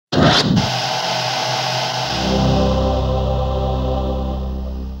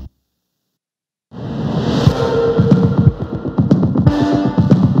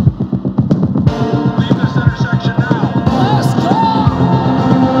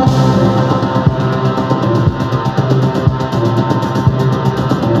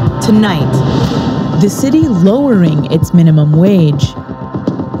tonight, the city lowering its minimum wage.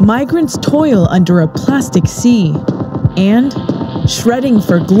 Migrants toil under a plastic sea, and shredding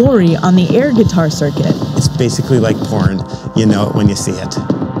for glory on the air guitar circuit. It's basically like porn. You know it when you see it.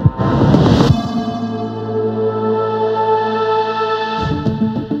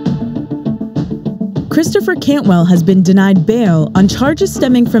 Christopher Cantwell has been denied bail on charges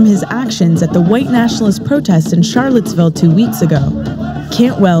stemming from his actions at the white nationalist protests in Charlottesville 2 weeks ago.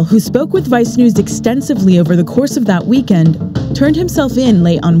 Cantwell, who spoke with Vice News extensively over the course of that weekend, turned himself in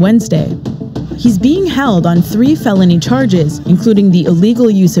late on Wednesday. He's being held on 3 felony charges, including the illegal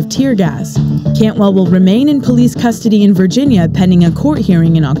use of tear gas. Cantwell will remain in police custody in Virginia pending a court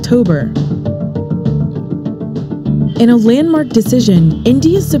hearing in October. In a landmark decision,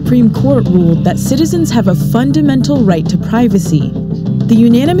 India's Supreme Court ruled that citizens have a fundamental right to privacy. The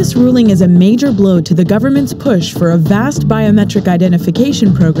unanimous ruling is a major blow to the government's push for a vast biometric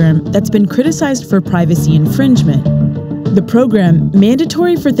identification program that's been criticized for privacy infringement. The program,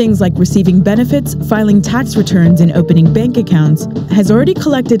 mandatory for things like receiving benefits, filing tax returns, and opening bank accounts, has already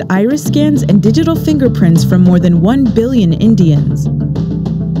collected iris scans and digital fingerprints from more than 1 billion Indians.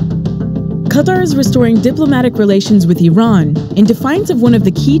 Qatar is restoring diplomatic relations with Iran in defiance of one of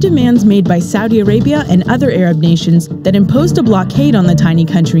the key demands made by Saudi Arabia and other Arab nations that imposed a blockade on the tiny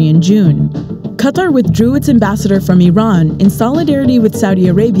country in June. Qatar withdrew its ambassador from Iran in solidarity with Saudi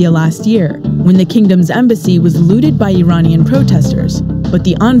Arabia last year, when the kingdom's embassy was looted by Iranian protesters, but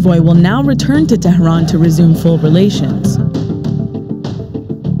the envoy will now return to Tehran to resume full relations.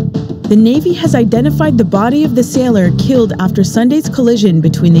 The Navy has identified the body of the sailor killed after Sunday's collision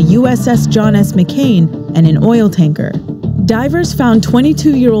between the USS John S. McCain and an oil tanker. Divers found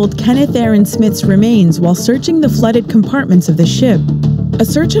 22-year-old Kenneth Aaron Smith's remains while searching the flooded compartments of the ship. A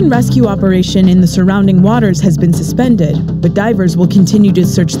search and rescue operation in the surrounding waters has been suspended, but divers will continue to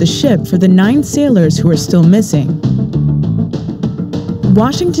search the ship for the 9 sailors who are still missing.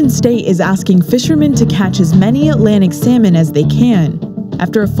 Washington State is asking fishermen to catch as many Atlantic salmon as they can,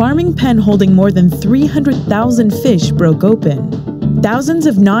 after a farming pen holding more than 300,000 fish broke open. Thousands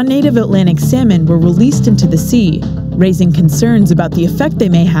of non-native Atlantic salmon were released into the sea, raising concerns about the effect they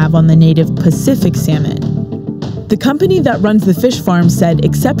may have on the native Pacific salmon. The company that runs the fish farm said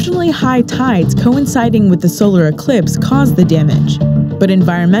exceptionally high tides coinciding with the solar eclipse caused the damage, but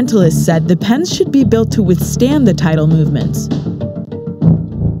environmentalists said the pens should be built to withstand the tidal movements.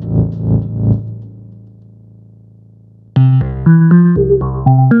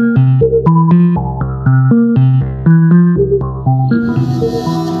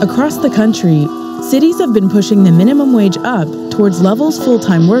 Across the country, cities have been pushing the minimum wage up towards levels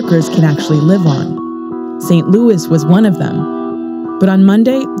full-time workers can actually live on. St. Louis was one of them. But on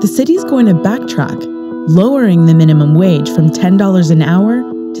Monday, the city's going to backtrack, lowering the minimum wage from $10 an hour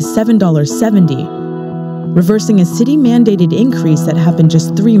to $7.70, reversing a city-mandated increase that happened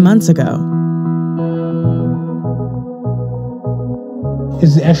just 3 months ago.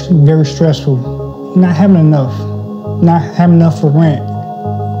 It's actually very stressful. Not having enough for rent.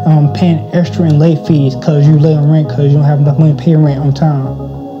 Paying extra and late fees because you late on rent because you don't have enough money to pay rent on time.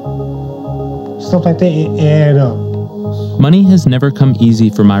 Stuff like that, it add up. Money has never come easy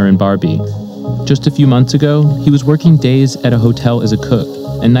for Myron Barbie. Just a few months ago, he was working days at a hotel as a cook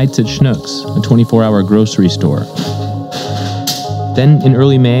and nights at Schnucks, a 24-hour grocery store. Then, in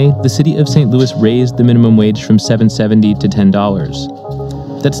early May, the city of St. Louis raised the minimum wage from $7.70 to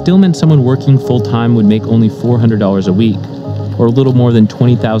 $10. That still meant someone working full-time would make only $400 a week, or a little more than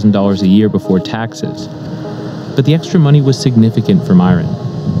 $20,000 a year before taxes. But the extra money was significant for Myron.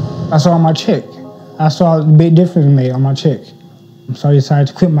 I saw my check. I saw a big difference made on my check. So I decided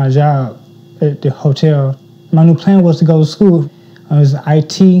to quit my job at the hotel. My new plan was to go to school. It was an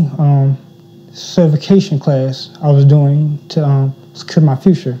IT certification class I was doing to secure my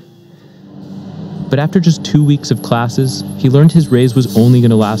future. But after just 2 weeks of classes, he learned his raise was only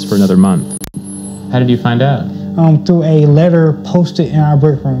going to last for another month. How did you find out? Through a letter posted in our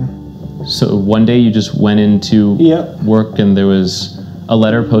break room. So one day you just went into work and there was a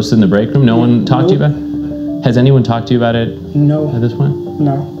letter posted in the break room? No one talked to you about it? Has anyone talked to you about it at this point?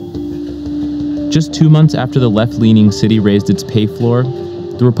 No. Just 2 months after the left-leaning city raised its pay floor,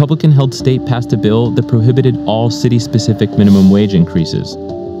 the Republican-held state passed a bill that prohibited all city-specific minimum wage increases,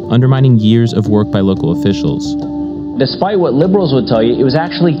 undermining years of work by local officials. Despite what liberals would tell you, it was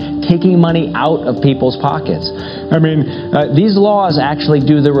actually taking money out of people's pockets. I mean, these laws actually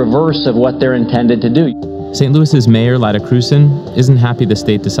do the reverse of what they're intended to do. St. Louis's mayor, Lida Cruzan, isn't happy the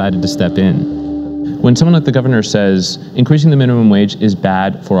state decided to step in. When someone like the governor says, increasing the minimum wage is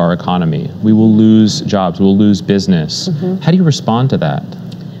bad for our economy, we will lose jobs, we'll lose business, how do you respond to that?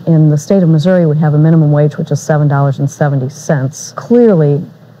 In the state of Missouri, we have a minimum wage, which is $7.70. Clearly,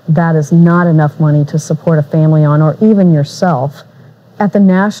 that is not enough money to support a family on, or even yourself. At the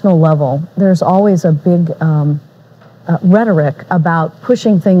national level, there's always a big rhetoric about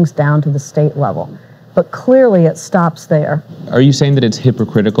pushing things down to the state level. But clearly it stops there. Are you saying that it's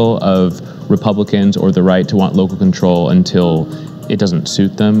hypocritical of Republicans or the right to want local control until it doesn't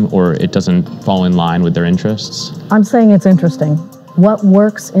suit them or it doesn't fall in line with their interests? I'm saying it's interesting. What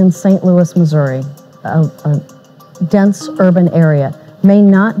works in St. Louis, Missouri, a dense urban area, may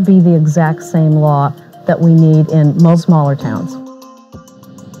not be the exact same law that we need in most smaller towns.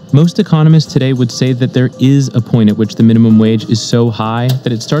 Most economists today would say that there is a point at which the minimum wage is so high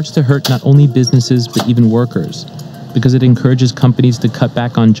that it starts to hurt not only businesses but even workers, because it encourages companies to cut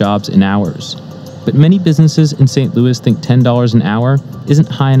back on jobs and hours. But many businesses in St. Louis think $10 an hour isn't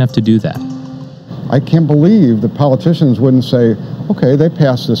high enough to do that. I can't believe the politicians wouldn't say, okay, they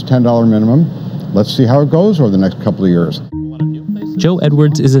passed this $10 minimum, let's see how it goes over the next couple of years. Joe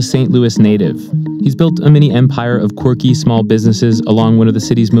Edwards is a St. Louis native. He's built a mini empire of quirky small businesses along one of the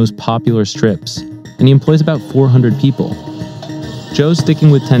city's most popular strips, and he employs about 400 people. Joe's sticking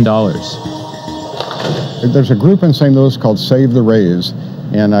with $10. There's a group in St. Louis called Save the Raise,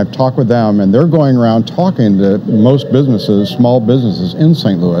 and I've talked with them, and they're going around talking to most businesses, small businesses in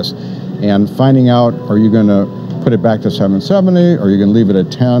St. Louis, and finding out, are you going to put it back to $7.70, or are you going to leave it at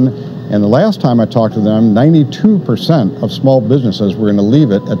 $10? And the last time I talked to them, 92% of small businesses were going to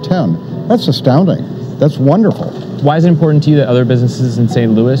leave it at $10. That's astounding. That's wonderful. Why is it important to you that other businesses in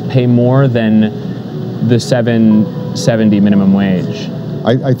St. Louis pay more than the $7.70 minimum wage?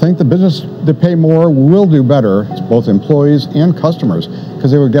 I think the business that pay more will do better, both employees and customers,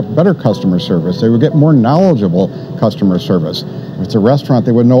 because they would get better customer service. They would get more knowledgeable customer service. If it's a restaurant,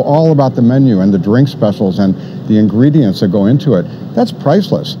 they would know all about the menu and the drink specials and the ingredients that go into it. That's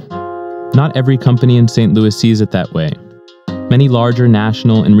priceless. Not every company in St. Louis sees it that way. Many larger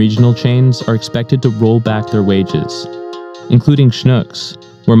national and regional chains are expected to roll back their wages, including Schnucks,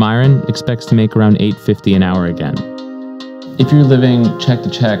 where Myron expects to make around $8.50 an hour again. If you're living check to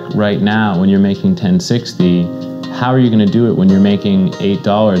check right now when you're making $10.60, how are you going to do it when you're making $8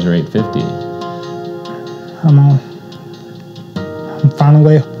 or $8.50? I'm finding a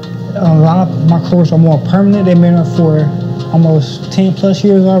way. A lot of my clothes are more permanent. They've been up for almost 10 plus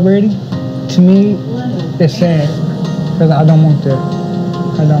years already. To me, it's sad because I don't want that.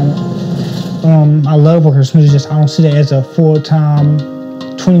 I don't. I love working with just I don't see that as a full-time,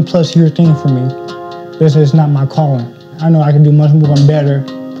 20 plus year thing for me. This is not my calling. I know I can do much more and better,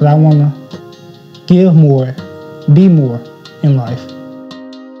 but I want to give more, be more in life.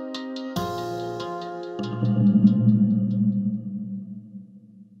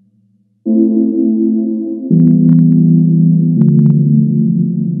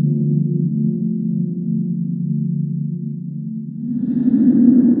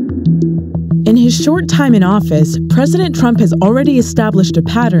 In his short time in office, President Trump has already established a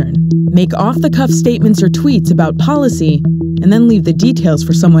pattern: make off-the-cuff statements or tweets about policy, and then leave the details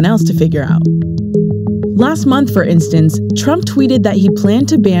for someone else to figure out. Last month, for instance, Trump tweeted that he planned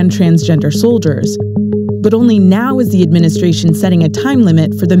to ban transgender soldiers, but only now is the administration setting a time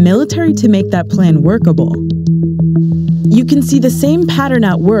limit for the military to make that plan workable. You can see the same pattern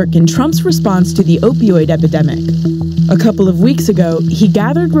at work in Trump's response to the opioid epidemic. A couple of weeks ago, he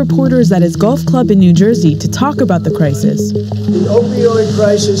gathered reporters at his golf club in New Jersey to talk about the crisis. The opioid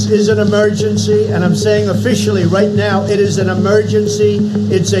crisis is an emergency, and I'm saying officially right now, it is an emergency.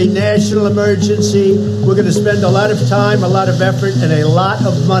 It's a national emergency. We're going to spend a lot of time, a lot of effort, and a lot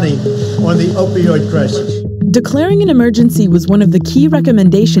of money on the opioid crisis. Declaring an emergency was one of the key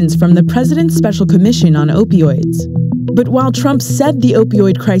recommendations from the President's Special Commission on Opioids. But while Trump said the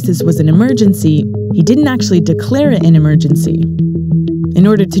opioid crisis was an emergency, he didn't actually declare it an emergency. In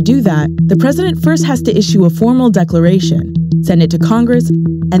order to do that, the president first has to issue a formal declaration, send it to Congress,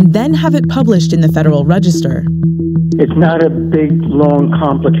 and then have it published in the Federal Register. It's not a big, long,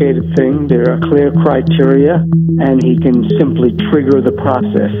 complicated thing. There are clear criteria, and he can simply trigger the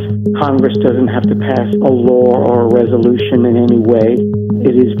process. Congress doesn't have to pass a law or a resolution in any way.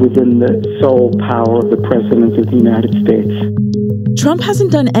 It is within the sole power of the President of the United States. Trump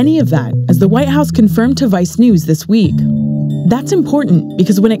hasn't done any of that, as the White House confirmed to Vice News this week. That's important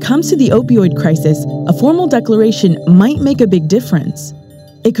because when it comes to the opioid crisis, a formal declaration might make a big difference.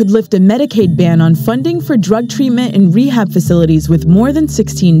 It could lift a Medicaid ban on funding for drug treatment in rehab facilities with more than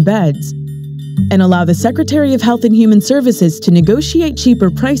 16 beds, and allow the Secretary of Health and Human Services to negotiate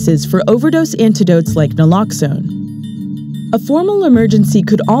cheaper prices for overdose antidotes like naloxone. A formal emergency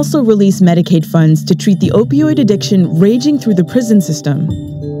could also release Medicaid funds to treat the opioid addiction raging through the prison system.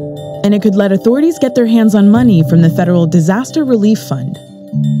 and it could let authorities get their hands on money from the federal disaster relief fund.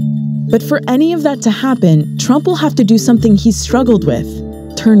 But for any of that to happen, Trump will have to do something he's struggled with: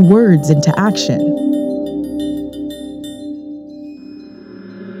 turn words into action.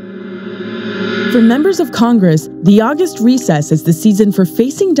 For members of Congress, the August recess is the season for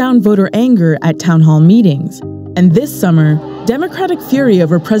facing down voter anger at town hall meetings. And this summer, Democratic fury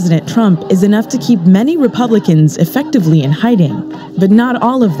over President Trump is enough to keep many Republicans effectively in hiding, but not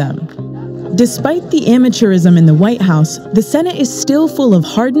all of them. Despite the amateurism in the White House, the Senate is still full of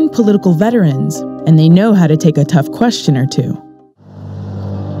hardened political veterans, and they know how to take a tough question or two.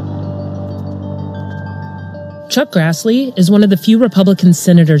 Chuck Grassley is one of the few Republican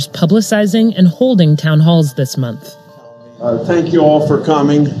senators publicizing and holding town halls this month. Thank you all for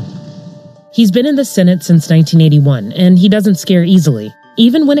coming. He's been in the Senate since 1981, and he doesn't scare easily,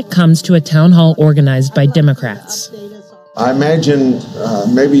 even when it comes to a town hall organized by Democrats. I imagine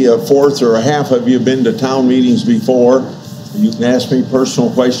maybe a fourth or a half of you have been to town meetings before. You can ask me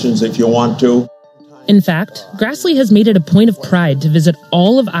personal questions if you want to. In fact, Grassley has made it a point of pride to visit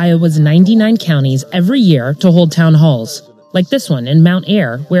all of Iowa's 99 counties every year to hold town halls, like this one in Mount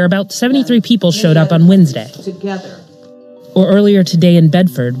Ayr, where about 73 people showed up on Wednesday. Or earlier today in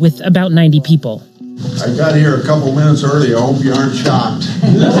Bedford, with about 90 people. I got here a couple minutes early. I hope you aren't shocked.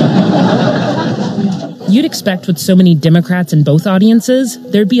 You'd expect with so many Democrats in both audiences,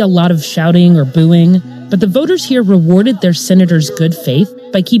 there'd be a lot of shouting or booing, but the voters here rewarded their senator's good faith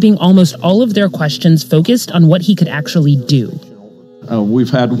by keeping almost all of their questions focused on what he could actually do. We've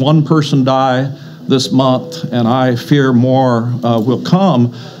had one person die this month, and I fear more will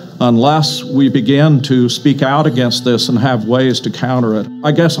come unless we begin to speak out against this and have ways to counter it.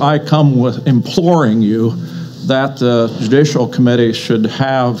 I guess I come with imploring you that the Judicial Committee should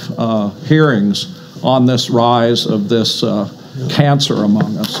have hearings on this rise of this cancer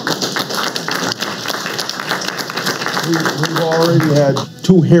among us. We've already had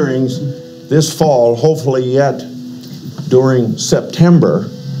 2 hearings this fall. Hopefully yet during September,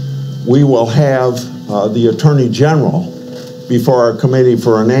 we will have the Attorney General before our committee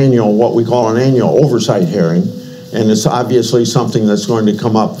for an annual, what we call an annual oversight hearing. And it's obviously something that's going to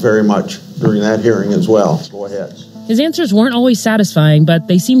come up very much during that hearing as well. Go ahead. His answers weren't always satisfying, but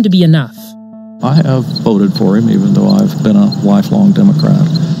they seemed to be enough. I have voted for him, even though I've been a lifelong Democrat.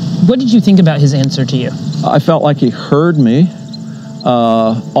 What did you think about his answer to you? I felt like he heard me,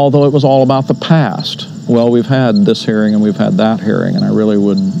 although it was all about the past. Well, we've had this hearing and we've had that hearing, and I really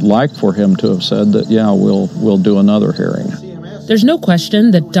would like for him to have said that, yeah, we'll do another hearing. There's no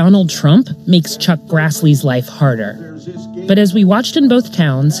question that Donald Trump makes Chuck Grassley's life harder. But as we watched in both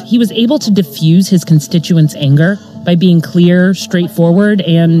towns, he was able to diffuse his constituents' anger by being clear, straightforward,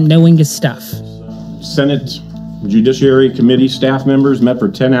 and knowing his stuff. Senate Judiciary Committee staff members met for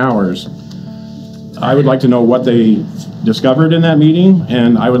 10 hours. I would like to know what they discovered in that meeting,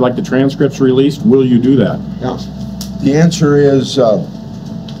 and I would like the transcripts released. Will you do that? Yeah. The answer is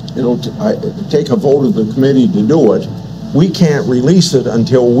it'll take a vote of the committee to do it. We can't release it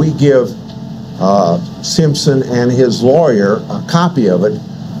until we give Simpson and his lawyer a copy of it.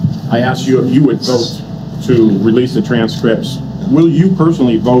 I asked you if you would vote to release the transcripts. Will you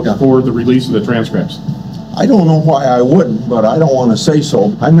personally vote for the release of the transcripts? I don't know why I wouldn't, but I don't want to say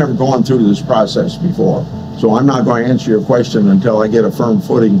so. I've never gone through this process before, so I'm not going to answer your question until I get a firm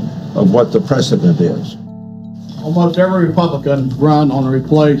footing of what the precedent is. Almost every Republican run on a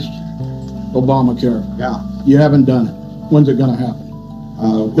replaced Obamacare. Yeah. You haven't done it. When's it going to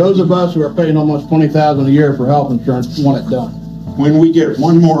happen? Those of us who are paying almost $20,000 a year for health insurance want it done. When we get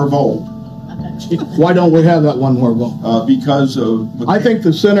one more vote. Why don't we have that one more vote? Because of... I think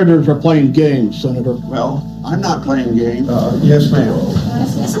the senators are playing games, Senator. Well, I'm not playing games. Yes, ma'am.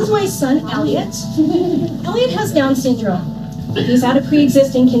 This is my son, Elliot. Elliot has Down syndrome. He's had a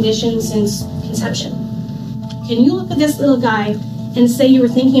pre-existing condition since conception. Can you look at this little guy and say you were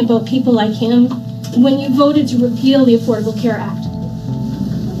thinking about people like him when you voted to repeal the Affordable Care Act?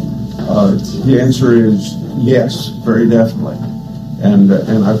 The answer is yes, very definitely. And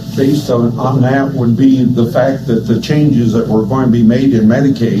based on that would be the fact that the changes that were going to be made in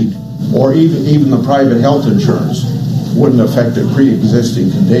Medicaid or even the private health insurance wouldn't affect the pre-existing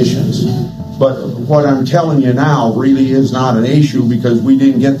conditions. But what I'm telling you now really is not an issue because we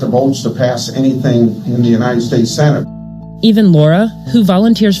didn't get the votes to pass anything in the United States Senate. Even Laura, who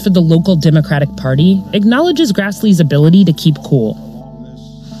volunteers for the local Democratic Party, acknowledges Grassley's ability to keep cool.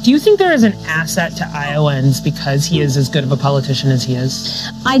 Do you think there is an asset to Iowans because he is as good of a politician as he is?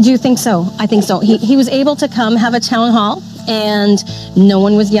 I do think so. I think so. He was able to come have a town hall, and no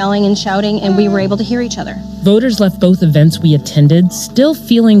one was yelling and shouting, and we were able to hear each other. Voters left both events we attended still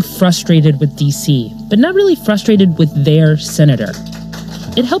feeling frustrated with DC, but not really frustrated with their senator.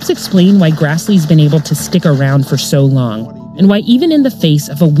 It helps explain why Grassley's been able to stick around for so long, and why even in the face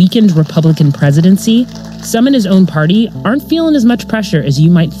of a weakened Republican presidency, some in his own party aren't feeling as much pressure as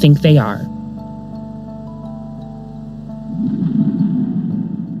you might think they are.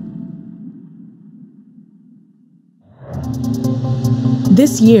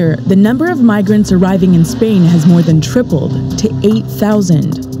 This year, the number of migrants arriving in Spain has more than tripled to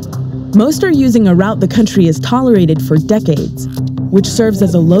 8,000. Most are using a route the country has tolerated for decades, which serves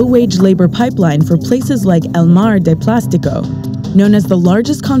as a low-wage labor pipeline for places like El Mar de Plástico, known as the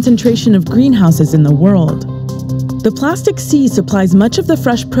largest concentration of greenhouses in the world. The Plastic Sea supplies much of the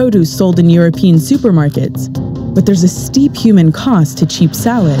fresh produce sold in European supermarkets, but there's a steep human cost to cheap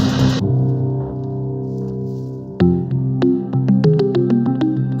salad.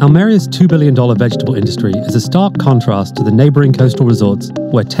 Almeria's $2 billion vegetable industry is a stark contrast to the neighboring coastal resorts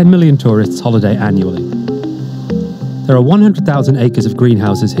where 10 million tourists holiday annually. There are 100,000 acres of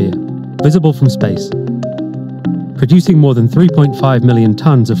greenhouses here, visible from space, producing more than 3.5 million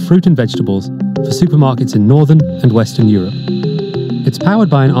tons of fruit and vegetables for supermarkets in Northern and Western Europe. It's powered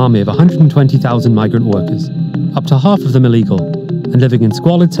by an army of 120,000 migrant workers, up to half of them illegal, and living in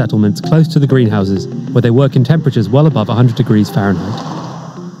squalid settlements close to the greenhouses where they work in temperatures well above 100 degrees Fahrenheit.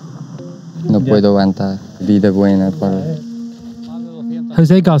 No puedo aguantar vida buena para...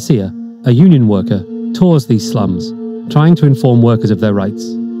 Jose Garcia, a union worker, tours these slums, trying to inform workers of their rights.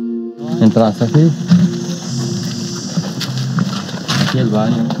 Entras aquí. Aquí el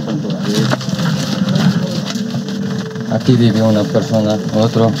baño, aquí vive una persona,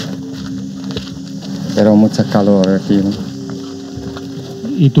 otro, pero mucha calor aquí, ¿no?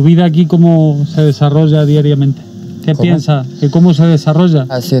 ¿Y tu vida aquí cómo se desarrolla diariamente? ¿Qué piensas? ¿Cómo se desarrolla?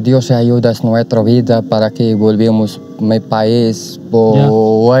 Así Dios ayuda nuestra vida para que volvemos a mi país,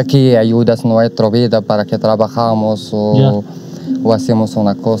 o aquí ayudas nuestra vida para que trabajamos o hacemos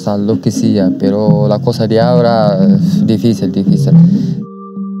una cosa, lo que sea, pero la cosa de ahora es difícil.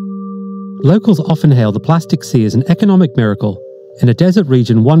 Locals often hail the Plastic Sea as an economic miracle in a desert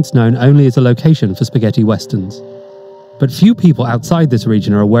region once known only as a location for spaghetti westerns. But few people outside this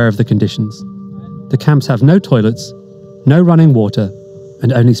region are aware of the conditions. The camps have no toilets, no running water,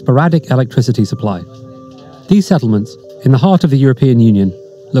 and only sporadic electricity supply. These settlements, in the heart of the European Union,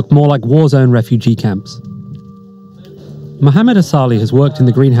 look more like war-zone refugee camps. Mohamed Asali has worked in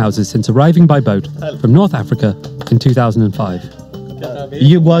the greenhouses since arriving by boat from North Africa in 2005.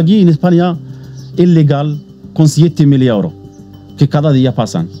 Llego aquí en España ilegal con 7,000 euros que cada día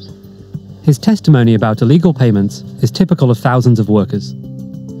pasan. His testimony about illegal payments is typical of thousands of workers.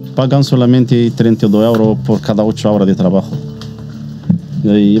 Pagan solamente 32 euros por cada 8 horas de trabajo.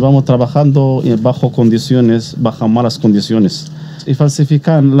 Y vamos trabajando bajo malas condiciones. Y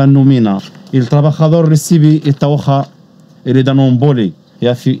falsifican la nómina. El trabajador recibe esta hoja y le dan un boli y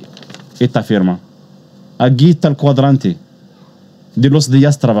hace esta firma. Aquí está el cuadrante de los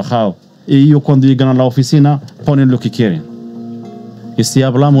días trabajados. Y ellos cuando llegan a la oficina ponen lo que quieren. Y si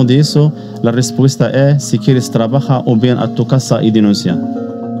hablamos de eso, la respuesta es si quieres trabajar o bien a tu casa y denuncia.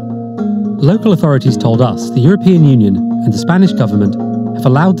 Local authorities told us the European Union and the Spanish government have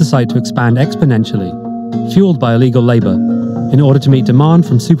allowed the site to expand exponentially, fueled by illegal labour, in order to meet demand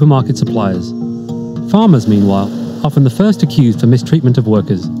from supermarket suppliers. Farmers, meanwhile, often the first accused for mistreatment of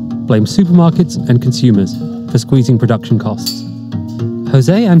workers, blame supermarkets and consumers for squeezing production costs.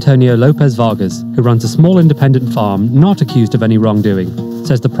 Jose Antonio Lopez Vargas, who runs a small independent farm not accused of any wrongdoing,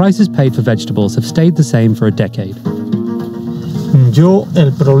 says the prices paid for vegetables have stayed the same for a decade. Yo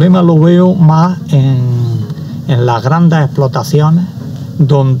el problema lo veo más en las grandes explotaciones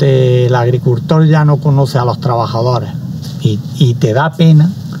donde el agricultor ya no conoce a los trabajadores y te da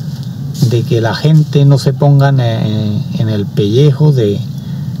pena de que la gente no se ponga en el pellejo de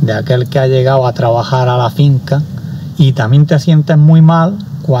aquel que ha llegado a trabajar a la finca, y también te sientes muy mal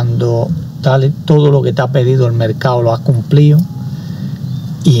cuando todo lo que te ha pedido el mercado lo has cumplido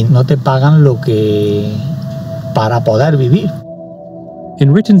y no te pagan lo que para poder vivir.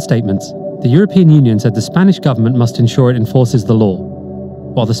 In written statements, the European Union said the Spanish government must ensure it enforces the law,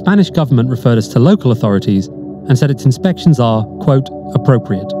 while the Spanish government referred us to local authorities and said its inspections are, quote,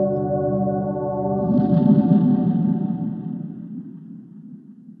 appropriate.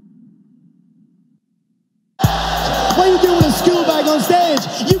 What are you doing with a school bag on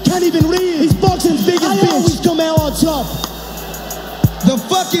stage? You can't even read. He's boxing's biggest bitch. I always come out on top. The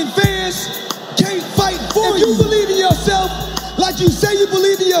fucking fans can't fight for you. If you believe in yourself, like you say you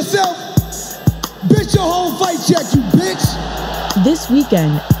believe in yourself, bitch your whole fight check, you bitch. this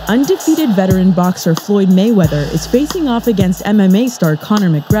weekend, undefeated veteran boxer Floyd Mayweather is facing off against MMA star Conor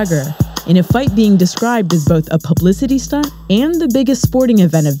McGregor in a fight being described as both a publicity stunt and the biggest sporting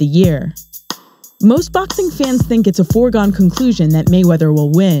event of the year. Most boxing fans think it's a foregone conclusion that Mayweather will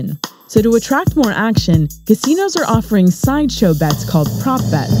win. So to attract more action, casinos are offering sideshow bets called prop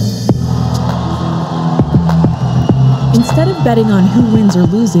bets. Instead of betting on who wins or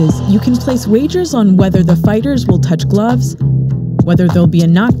loses, you can place wagers on whether the fighters will touch gloves, whether there'll be a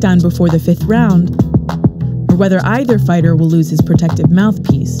knockdown before the 5th round, or whether either fighter will lose his protective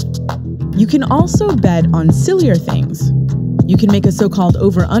mouthpiece. You can also bet on sillier things. You can make a so-called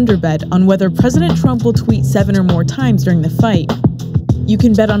over-under bet on whether President Trump will tweet 7 or more times during the fight. You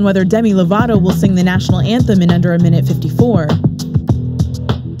can bet on whether Demi Lovato will sing the national anthem in under 1:54.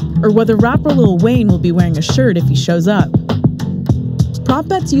 Or whether rapper Lil Wayne will be wearing a shirt if he shows up. Prop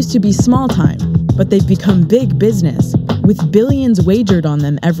bets used to be small time, but they've become big business, with billions wagered on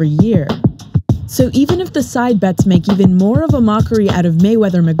them every year. So even if the side bets make even more of a mockery out of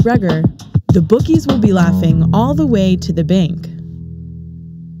Mayweather-McGregor, the bookies will be laughing all the way to the bank.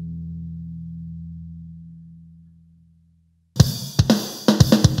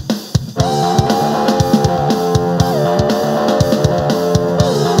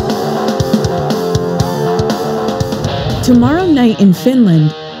 Tomorrow night in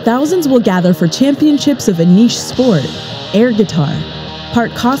Finland, thousands will gather for championships of a niche sport, air guitar.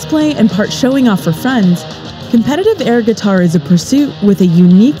 Part cosplay and part showing off for friends, competitive air guitar is a pursuit with a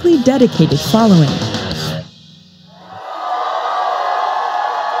uniquely dedicated following.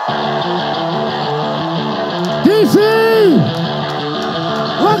 DC!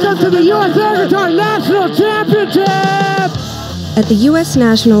 Welcome to the U.S. Air Guitar National Championship! At the U.S.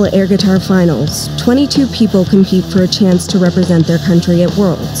 National Air Guitar Finals, 22 people compete for a chance to represent their country at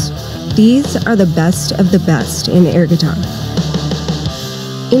Worlds. These are the best of the best in air guitar.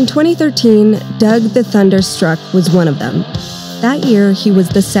 In 2013, Doug the Thunderstruck was one of them. That year, he was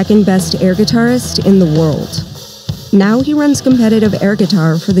the second best air guitarist in the world. Now he runs competitive air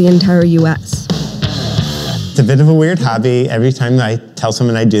guitar for the entire U.S. It's a bit of a weird hobby. Every time I tell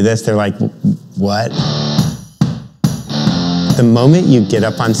someone I do this, they're like, what? The moment you get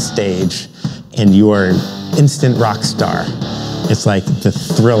up on stage and you are an instant rock star, it's like the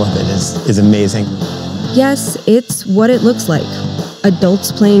thrill of it is amazing. Yes, it's what it looks like.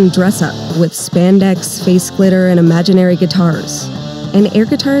 Adults playing dress-up with spandex, face glitter, and imaginary guitars. And air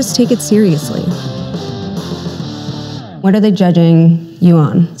guitarists take it seriously. What are they judging you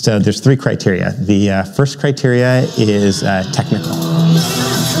on? So there's 3 criteria. The first criteria is technical.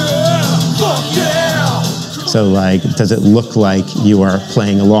 So like, does it look like you are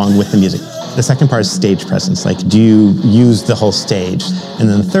playing along with the music? The second part is stage presence. Like, do you use the whole stage? And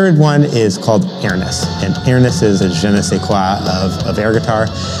then the third one is called airness. And airness is a je ne sais quoi of air guitar.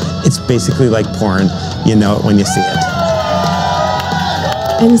 It's basically like porn. You know it when you see it.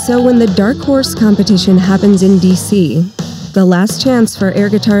 And so when the Dark Horse competition happens in DC, the last chance for air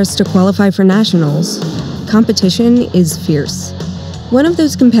guitarists to qualify for nationals, competition is fierce. One of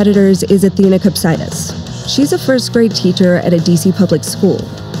those competitors is Athena Kapsidis. She's a first-grade teacher at a DC public school,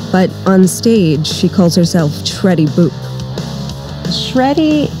 but on stage, she calls herself Shreddy Boop.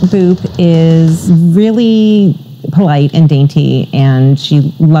 Shreddy Boop is really polite and dainty, and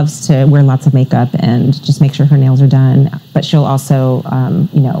she loves to wear lots of makeup and just make sure her nails are done, but she'll also,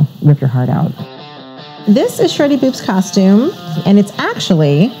 rip your heart out. This is Shreddy Boop's costume, and it's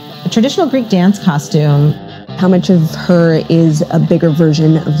actually a traditional Greek dance costume. How much of her is a bigger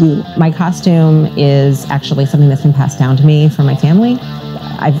version of you? My costume is actually something that's been passed down to me from my family.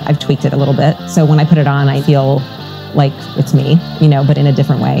 I've tweaked it a little bit. So when I put it on, I feel like it's me, but in a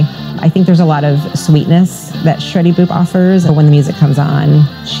different way. I think there's a lot of sweetness that Shreddy Boop offers. But when the music comes on,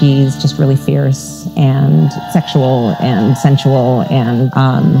 she's just really fierce and sexual and sensual and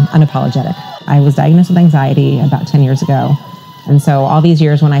unapologetic. I was diagnosed with anxiety about 10 years ago. And so all these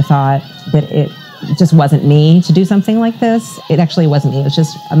years when I thought that it just wasn't me to do something like this, it actually wasn't me. It was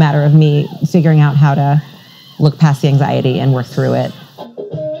just a matter of me figuring out how to look past the anxiety and work through it.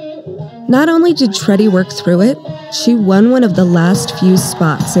 Not only did Shreddy work through it, she won one of the last few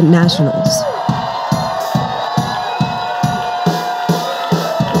spots at nationals.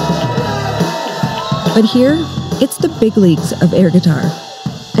 But here, it's the big leagues of air guitar,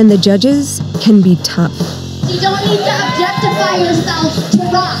 and the judges can be tough. You don't need to objectify yourself to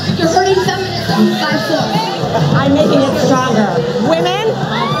rock. You're hurting feminism by force. I'm making it stronger. Women?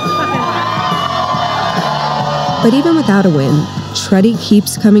 But even without a win, Shreddy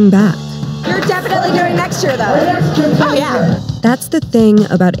keeps coming back. You're definitely doing next year, though. Oh, yeah. That's the thing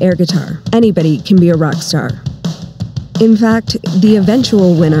about air guitar. Anybody can be a rock star. In fact, the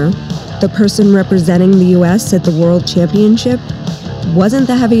eventual winner, the person representing the US at the World Championship, wasn't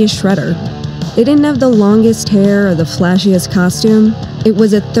the heaviest shredder. They didn't have the longest hair or the flashiest costume. It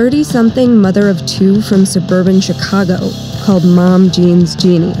was a 30-something mother of two from suburban Chicago called Mom Jean's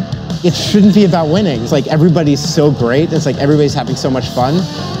Jeannie. It shouldn't be about winning. It's like everybody's so great. It's like everybody's having so much fun.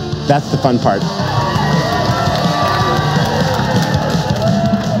 That's the fun part.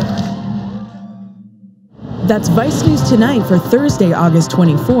 That's Vice News Tonight for Thursday, August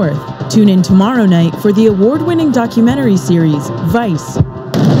 24th. Tune in tomorrow night for the award-winning documentary series, Vice.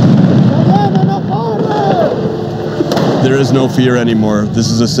 There is no fear anymore. This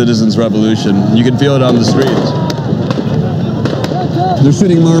is a citizens' revolution. You can feel it on the streets. They're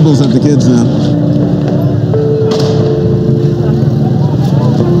shooting marbles at the kids now.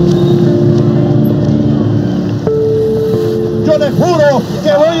 Yo les juro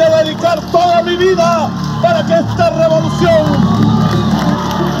que voy a dedicar toda mi vida para que esta revolución